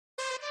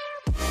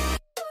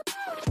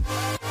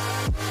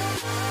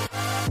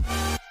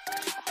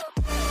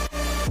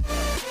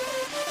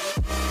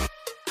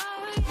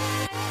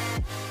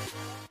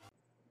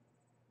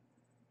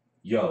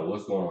Yo,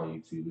 what's going on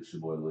YouTube? It's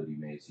your boy Liddy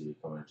Mays here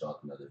coming at y'all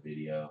with another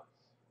video.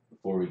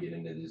 Before we get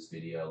into this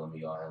video, let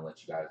me go ahead and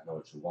let you guys know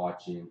what you're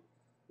watching.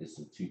 This is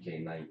some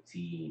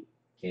 2K19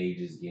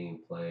 Cages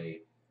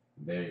gameplay.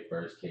 Very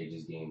first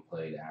Cages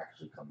gameplay to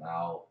actually come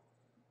out.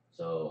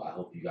 So I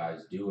hope you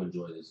guys do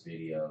enjoy this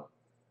video.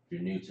 If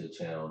you're new to the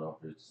channel, don't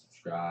forget to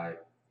subscribe.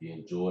 If you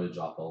enjoy,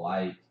 drop a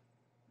like.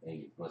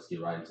 And let's get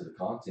right into the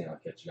content. I'll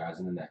catch you guys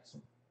in the next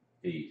one.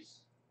 Peace.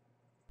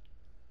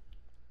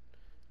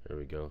 There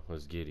we go.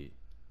 Let's get it.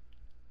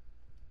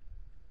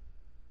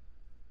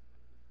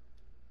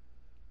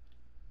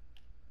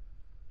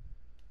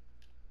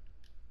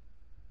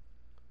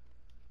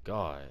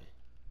 God.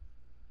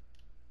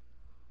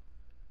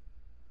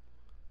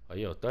 Oh,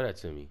 yo, throw that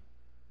to me.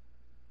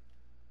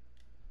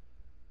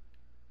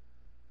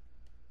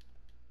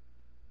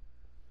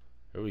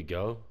 Here we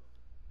go.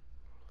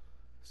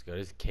 Let's go.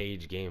 This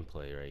cage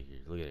gameplay right here.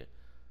 Look at it.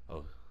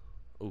 Oh.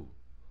 Ooh.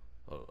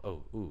 Oh.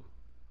 Oh. Ooh.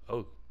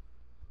 Oh.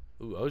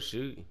 Ooh. Oh,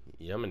 shoot.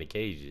 Yeah, I'm in the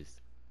cages.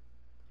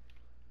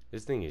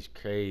 This thing is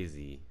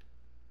crazy.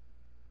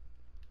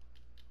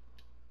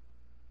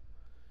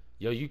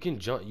 Yo, you can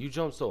jump. You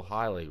jump so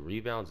high, like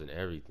rebounds and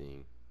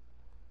everything.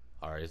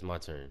 Alright, it's my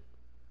turn.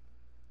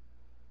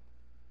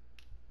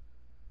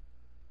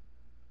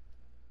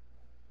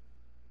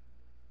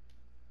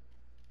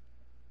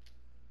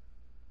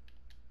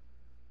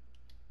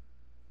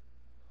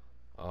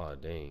 Oh,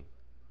 dang.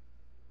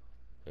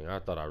 Dang, I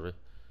thought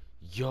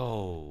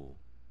Yo.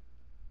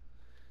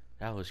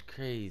 That was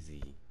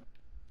crazy.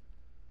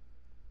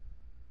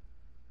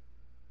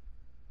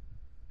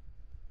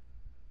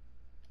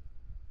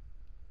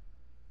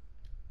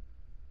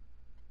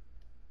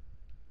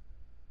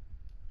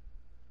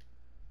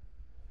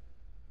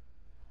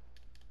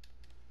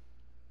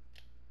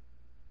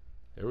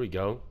 There we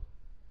go.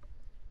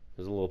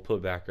 There's a little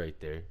putback right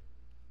there.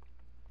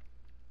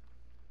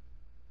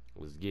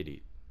 Let's get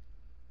it.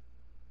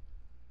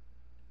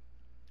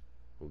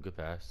 Oh, good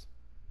pass.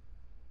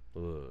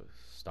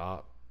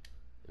 Stop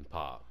and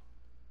pop.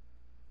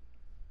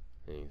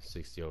 And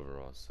 60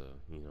 overall, so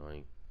you know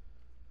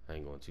I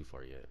ain't going too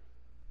far yet.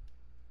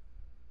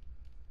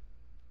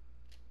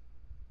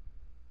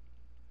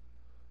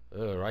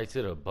 Right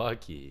to the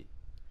bucket.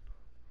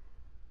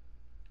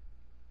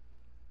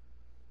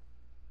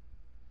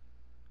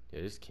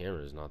 Yeah, this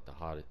camera is not the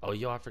hottest. Oh,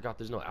 yo, I forgot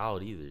there's no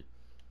out either.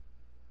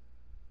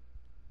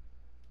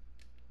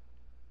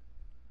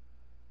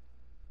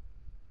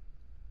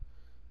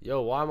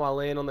 Yo, why am I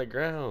laying on the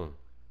ground?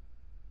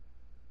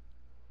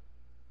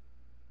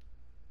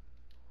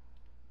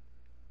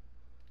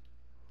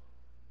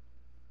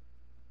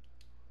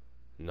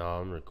 Nah,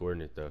 I'm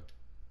recording it though.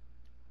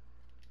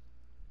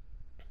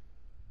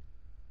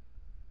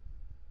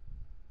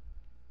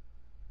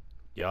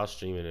 Yeah, I'll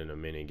stream it in a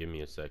minute. Give me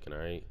a second,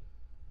 alright?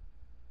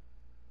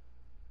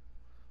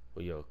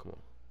 Well, yo, come on.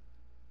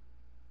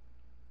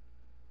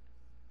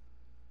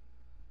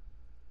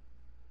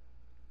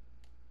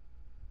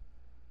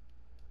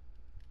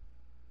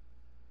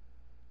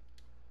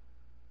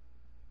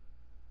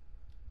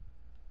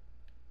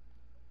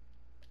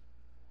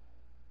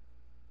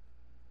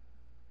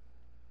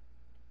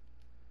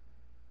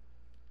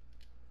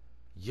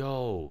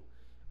 Yo.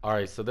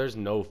 Alright, so there's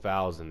no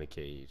fouls in the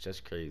cage. That's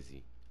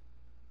crazy.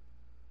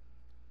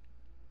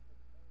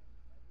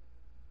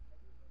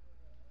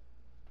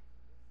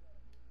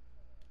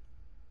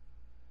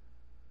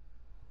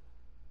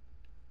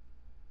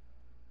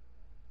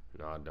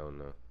 No, I don't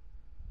know.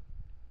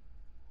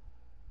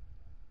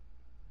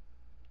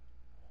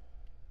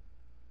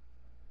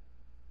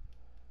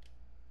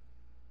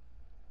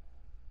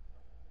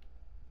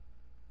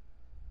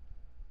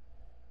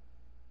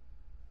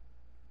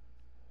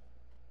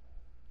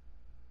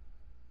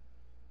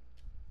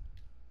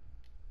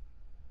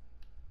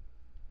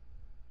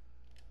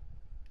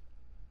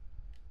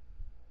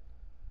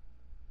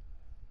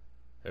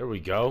 There we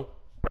go.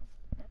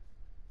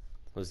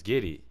 Let's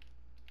get it.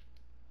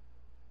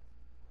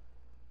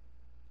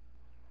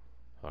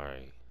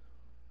 Alright.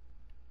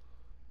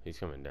 He's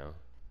coming down.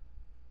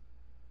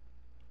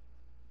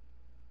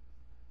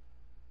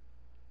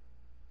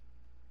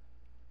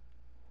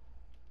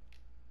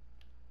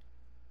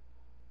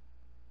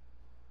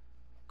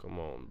 Come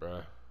on,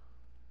 bruh.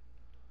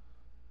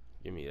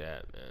 Give me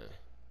that, man.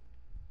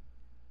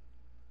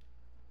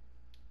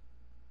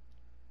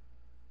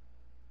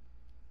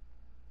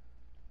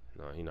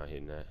 No, he's not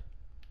hitting that.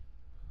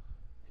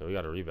 Yo, we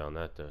gotta rebound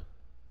that though.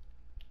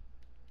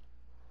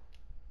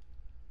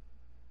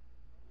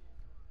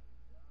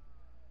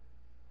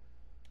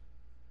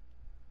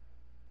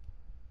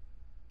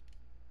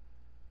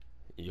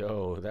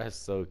 Yo, that's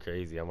so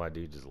crazy how my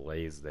dude just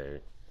lays there.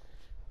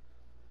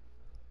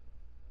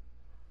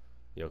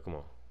 Yo, come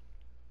on.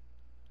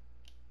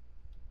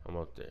 I'm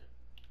up there.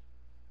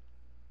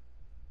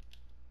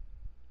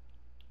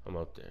 I'm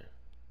up there.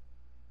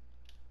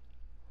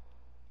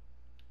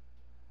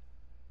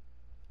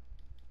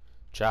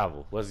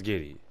 Travel. Let's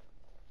get it.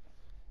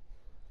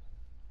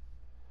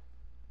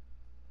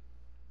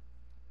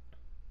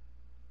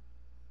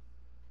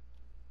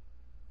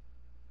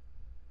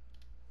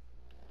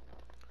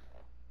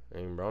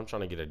 Hey, bro, I'm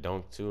trying to get a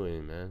dunk too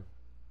in, man.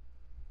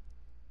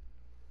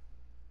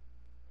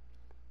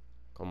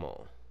 Come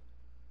on.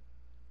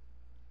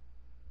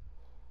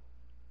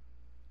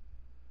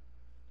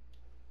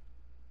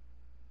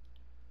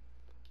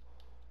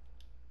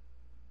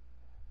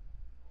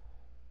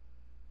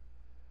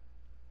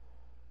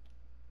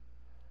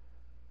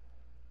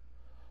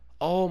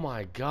 Oh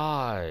my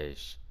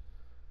gosh.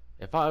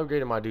 If I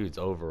upgraded my dudes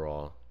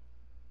overall,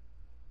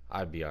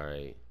 I'd be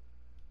alright.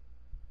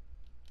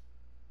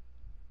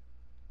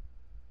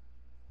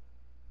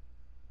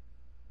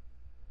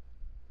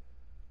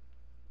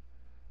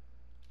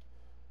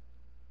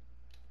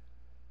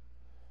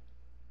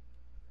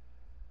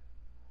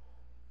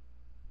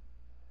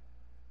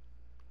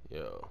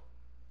 Yo.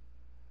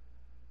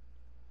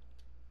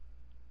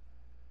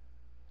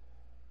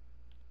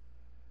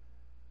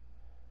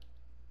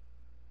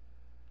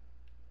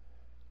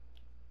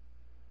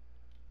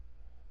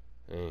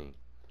 Dang.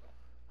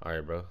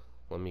 Alright, bro.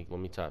 Let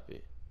me tap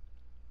it.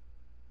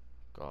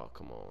 Oh,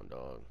 come on,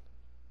 dog.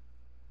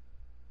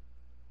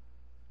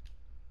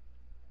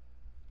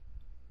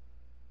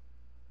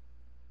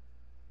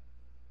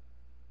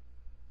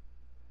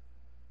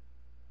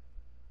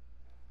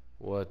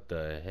 What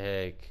the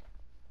heck?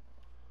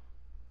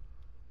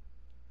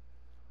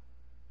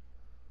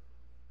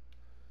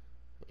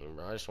 Dang,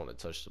 bro, I just want to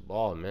touch the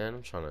ball, man.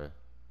 I'm trying to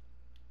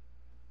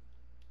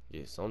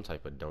get some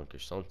type of dunk or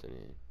something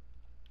in.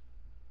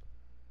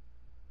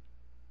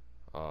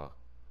 I'll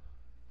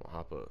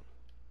hop up.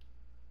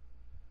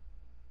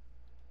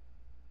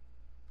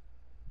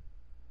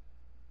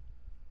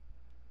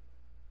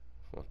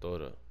 I'll throw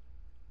it up.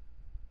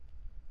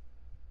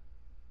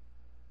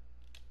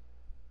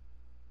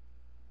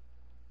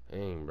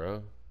 Dang,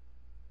 bro.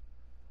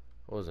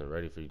 I wasn't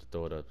ready for you to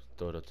throw it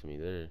up to me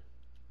there.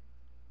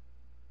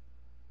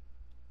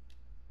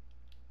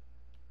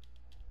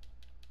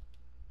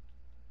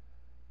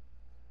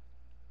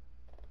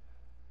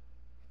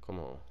 Come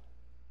on.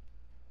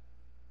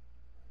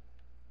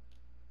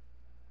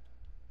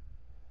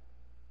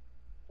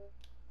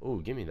 Oh,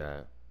 give me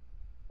that.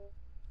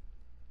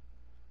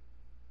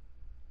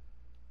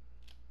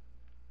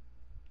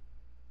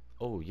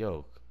 Oh,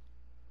 yo.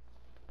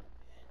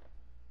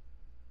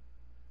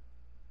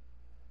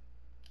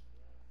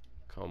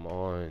 Come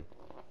on.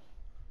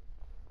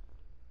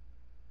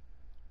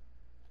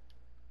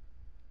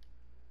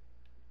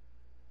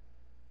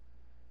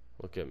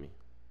 Look at me.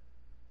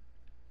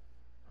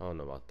 I don't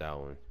know about that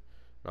one.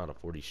 Not a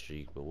 40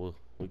 streak, but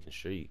we can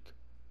streak.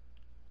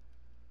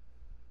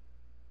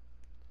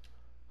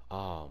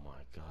 Oh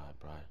my god,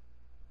 bro.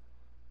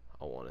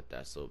 I wanted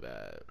that so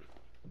bad.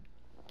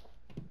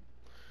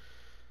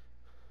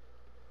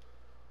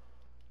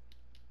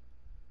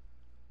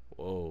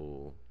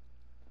 Whoa.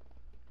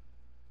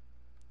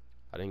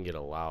 I didn't get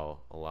allow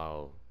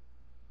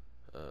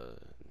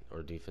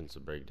or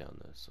defensive breakdown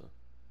though, so.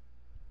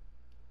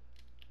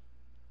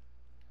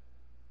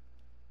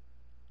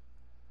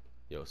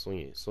 Yo, swing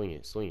it, swing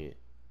it, swing it.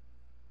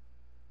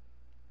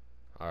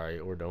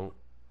 Alright, or don't.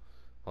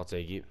 I'll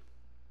take it.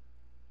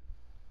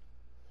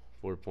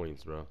 4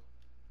 points, bro.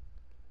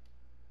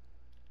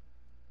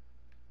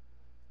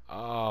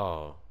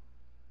 Oh.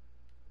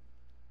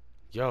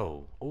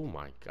 Yo. Oh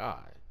my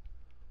god.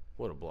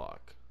 What a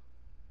block.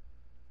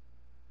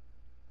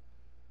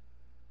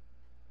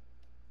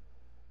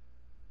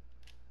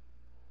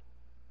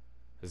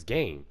 It's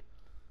game.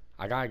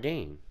 I got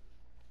game.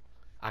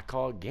 I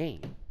call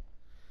game.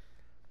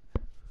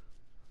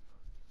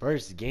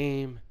 First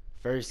game,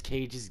 first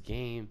Cage's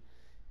game.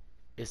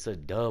 It's a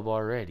dub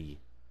already.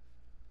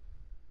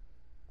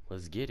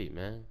 Let's get it,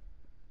 man.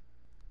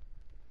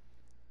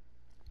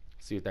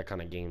 See what that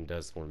kind of game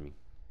does for me.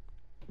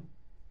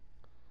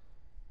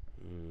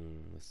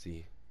 Let's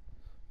see.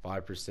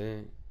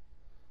 5%.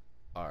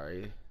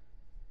 Alright.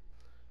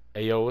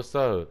 Hey, yo, what's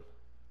up?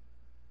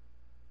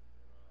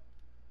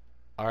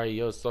 Alright,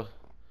 yo, so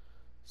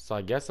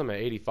I guess I'm at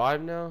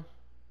 85 now?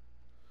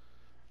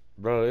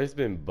 Bro, it's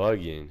been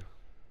bugging.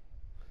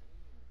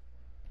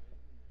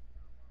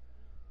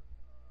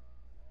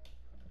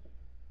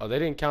 Oh, they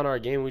didn't count our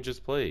game we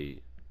just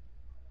played.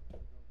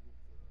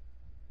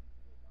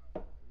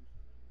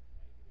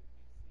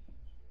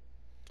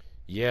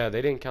 Yeah,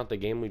 they didn't count the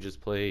game we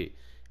just played.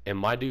 And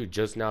my dude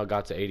just now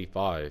got to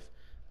 85.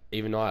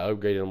 Even though I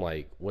upgraded him,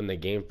 like, when the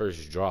game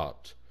first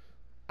dropped.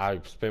 I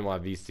spent my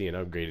VC and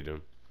upgraded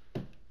him.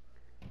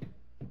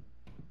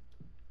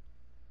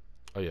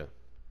 Oh, yeah.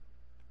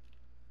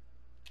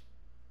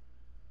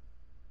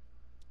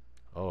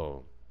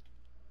 Oh.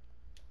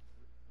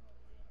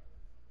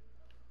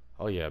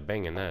 Oh, yeah,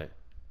 banging that.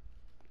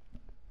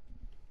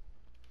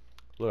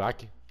 Look, I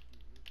can...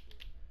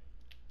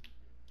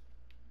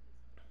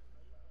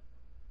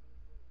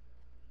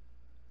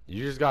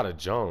 You just gotta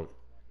jump.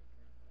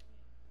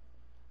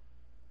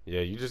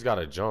 Yeah, you just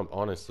gotta jump,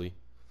 honestly.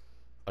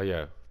 Oh,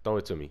 yeah. Throw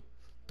it to me.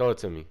 Throw it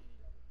to me.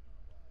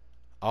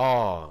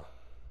 Oh.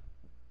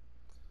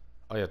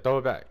 Oh, yeah. Throw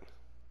it back.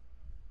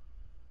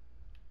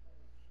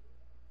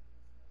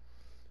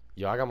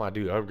 Yo, I got my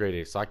dude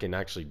upgraded so I can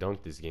actually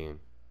dunk this game.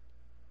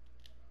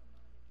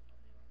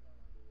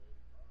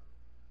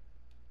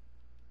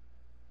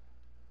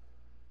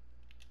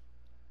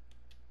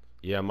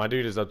 Yeah, my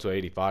dude is up to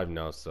 85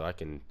 now, so I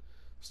can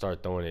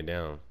start throwing it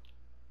down.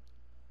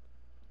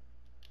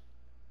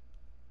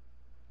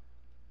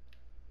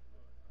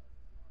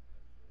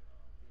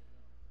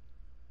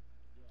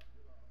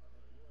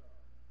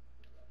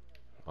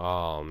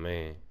 Oh,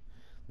 man.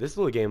 This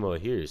little game over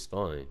here is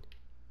fun.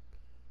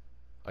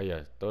 Oh,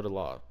 yeah. Throw the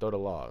lob. Throw the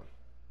lob.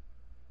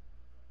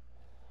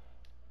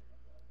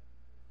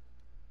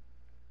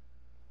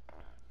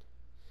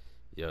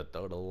 Yo,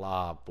 throw the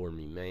lob for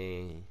me,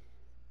 man.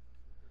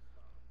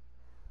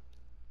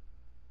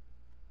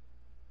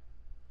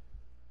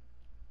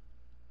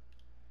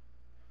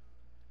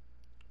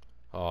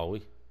 Oh,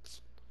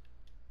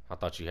 I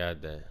thought you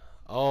had that.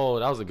 Oh,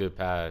 that was a good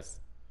pass.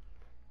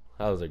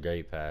 That was a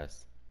great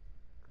pass.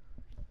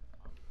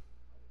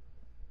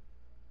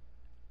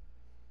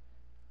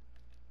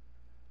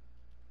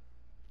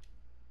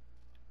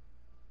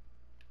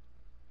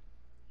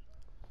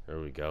 There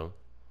we go.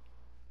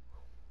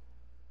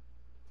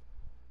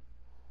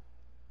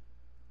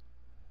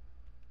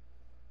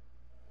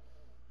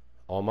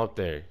 Oh, I'm up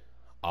there.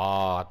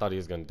 Oh, I thought he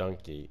was going to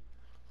dunk it.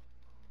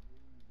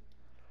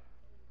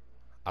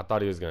 I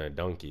thought he was going to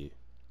dunk it.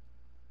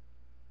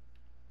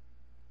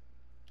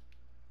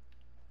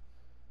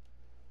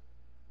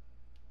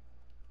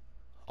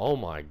 Oh,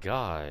 my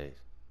God.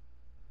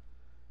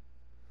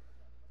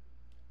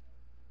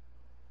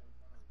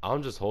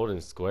 I'm just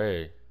holding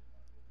square.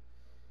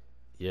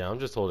 Yeah, I'm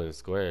just holding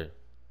square.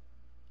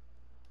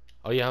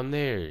 Oh, yeah, I'm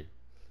there.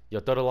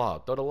 Yo, throw the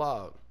lob. Throw the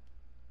lob.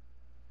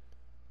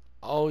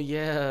 Oh,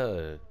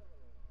 yeah.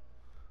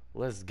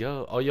 Let's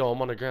go. Oh, yo,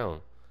 I'm on the ground.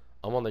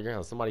 I'm on the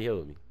ground. Somebody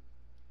help me.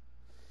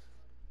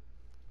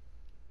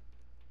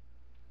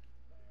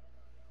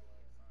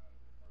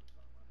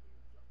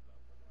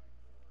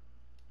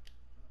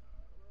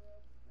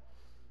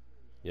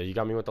 Yeah, you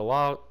got me with the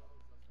lob.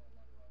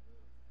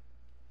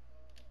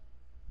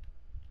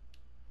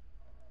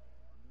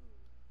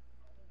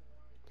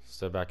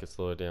 Step back and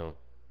slow it down.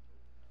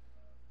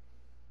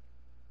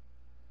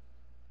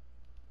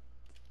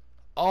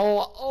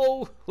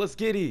 Oh, let's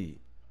get it.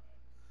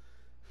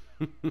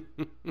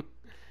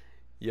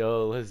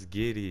 Yo, let's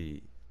get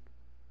it.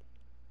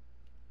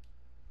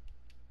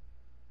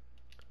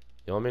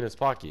 Yo, I'm in his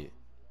pocket.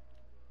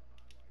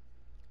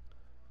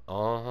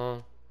 Uh-huh.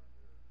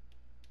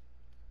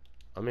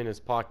 I'm in his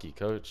pocket,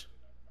 coach.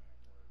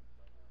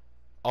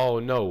 Oh,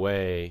 no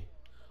way.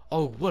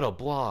 Oh, what a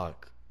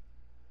block.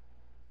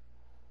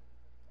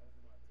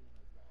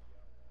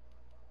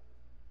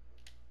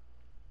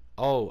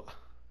 Oh,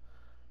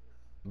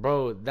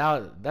 bro,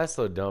 that's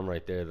so dumb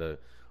right there, though.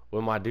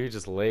 When my dude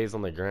just lays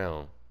on the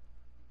ground.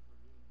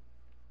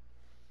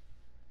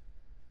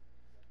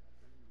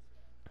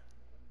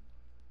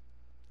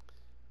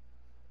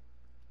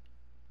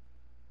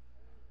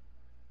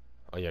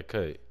 Oh, yeah,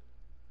 cut.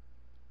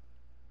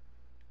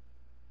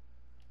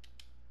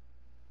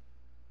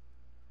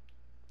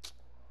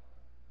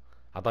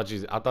 I thought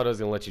it was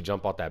gonna let you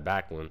jump off that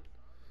back one.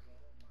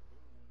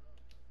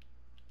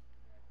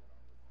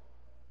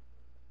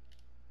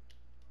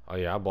 Oh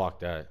yeah, I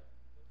blocked that.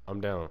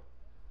 I'm down.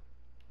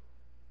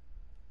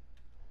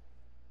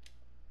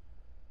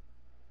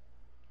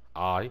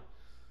 Ah,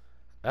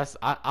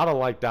 I don't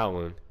like that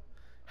one.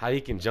 How you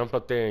can jump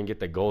up there and get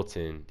the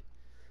goaltend.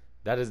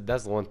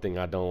 That's one thing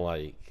I don't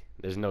like.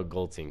 There's no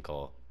goaltend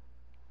call.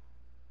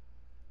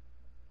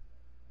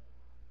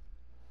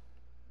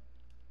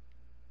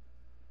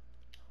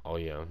 Oh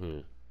yeah.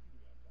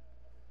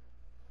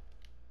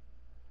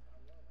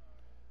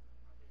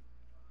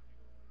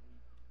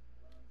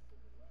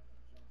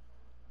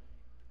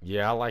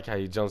 Yeah, I like how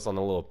he jumps on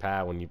the little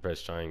pad when you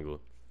press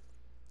triangle.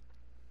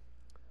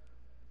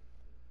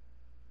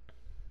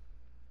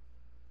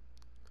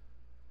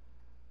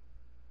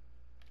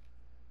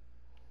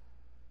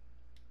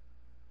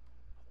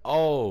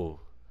 Oh,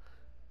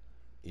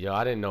 yo,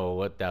 I didn't know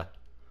what that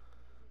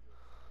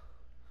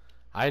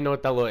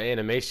little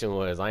animation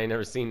was. I ain't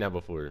never seen that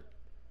before.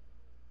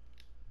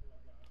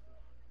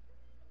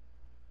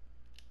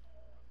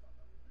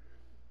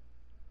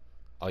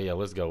 Oh yeah,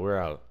 let's go. We're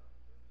out.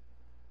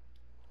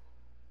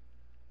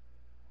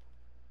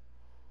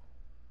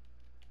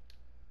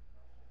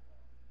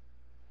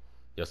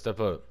 Yo, step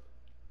up.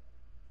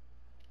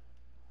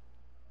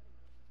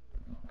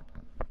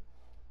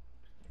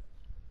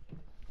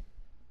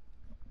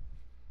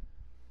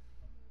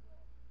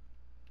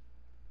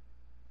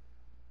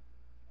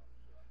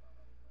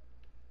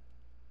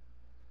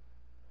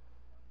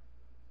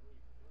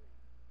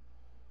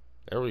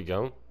 There we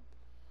go.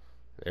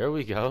 There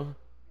we go.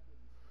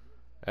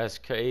 That's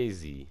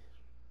crazy.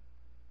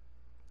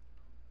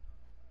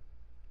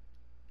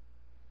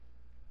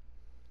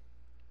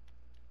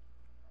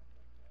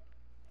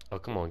 Oh,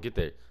 come on, get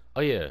there.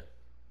 Oh yeah.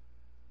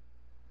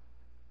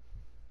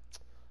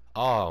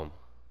 Um.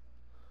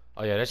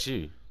 Oh yeah, that's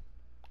you.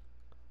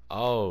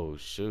 Oh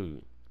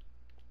shoot.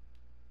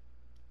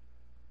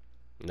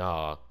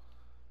 Nah,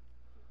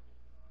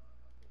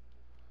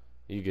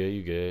 you good,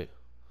 you good.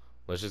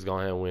 Let's just go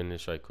ahead and win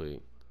this right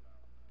quick.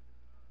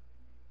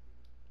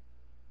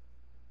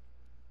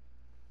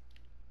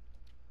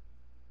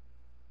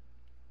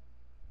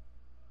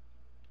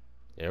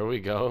 There we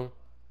go.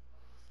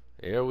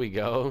 There we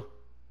go.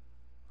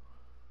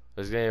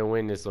 Let's go ahead and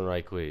win this one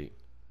right quick.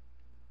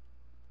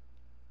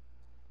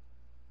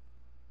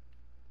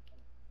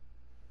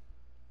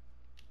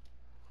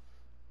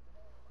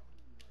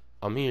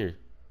 I'm here.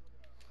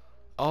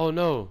 Oh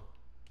no.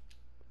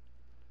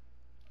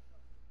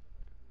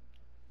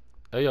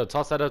 Hey yo,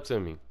 toss that up to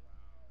me.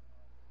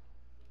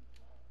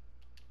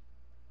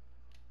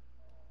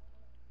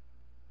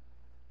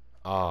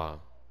 Ah,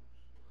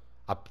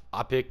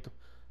 I picked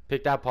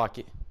that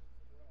pocket.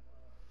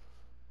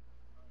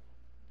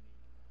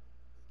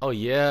 Oh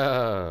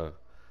yeah.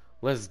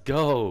 Let's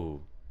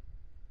go.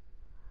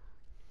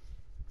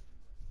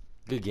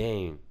 Good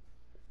game.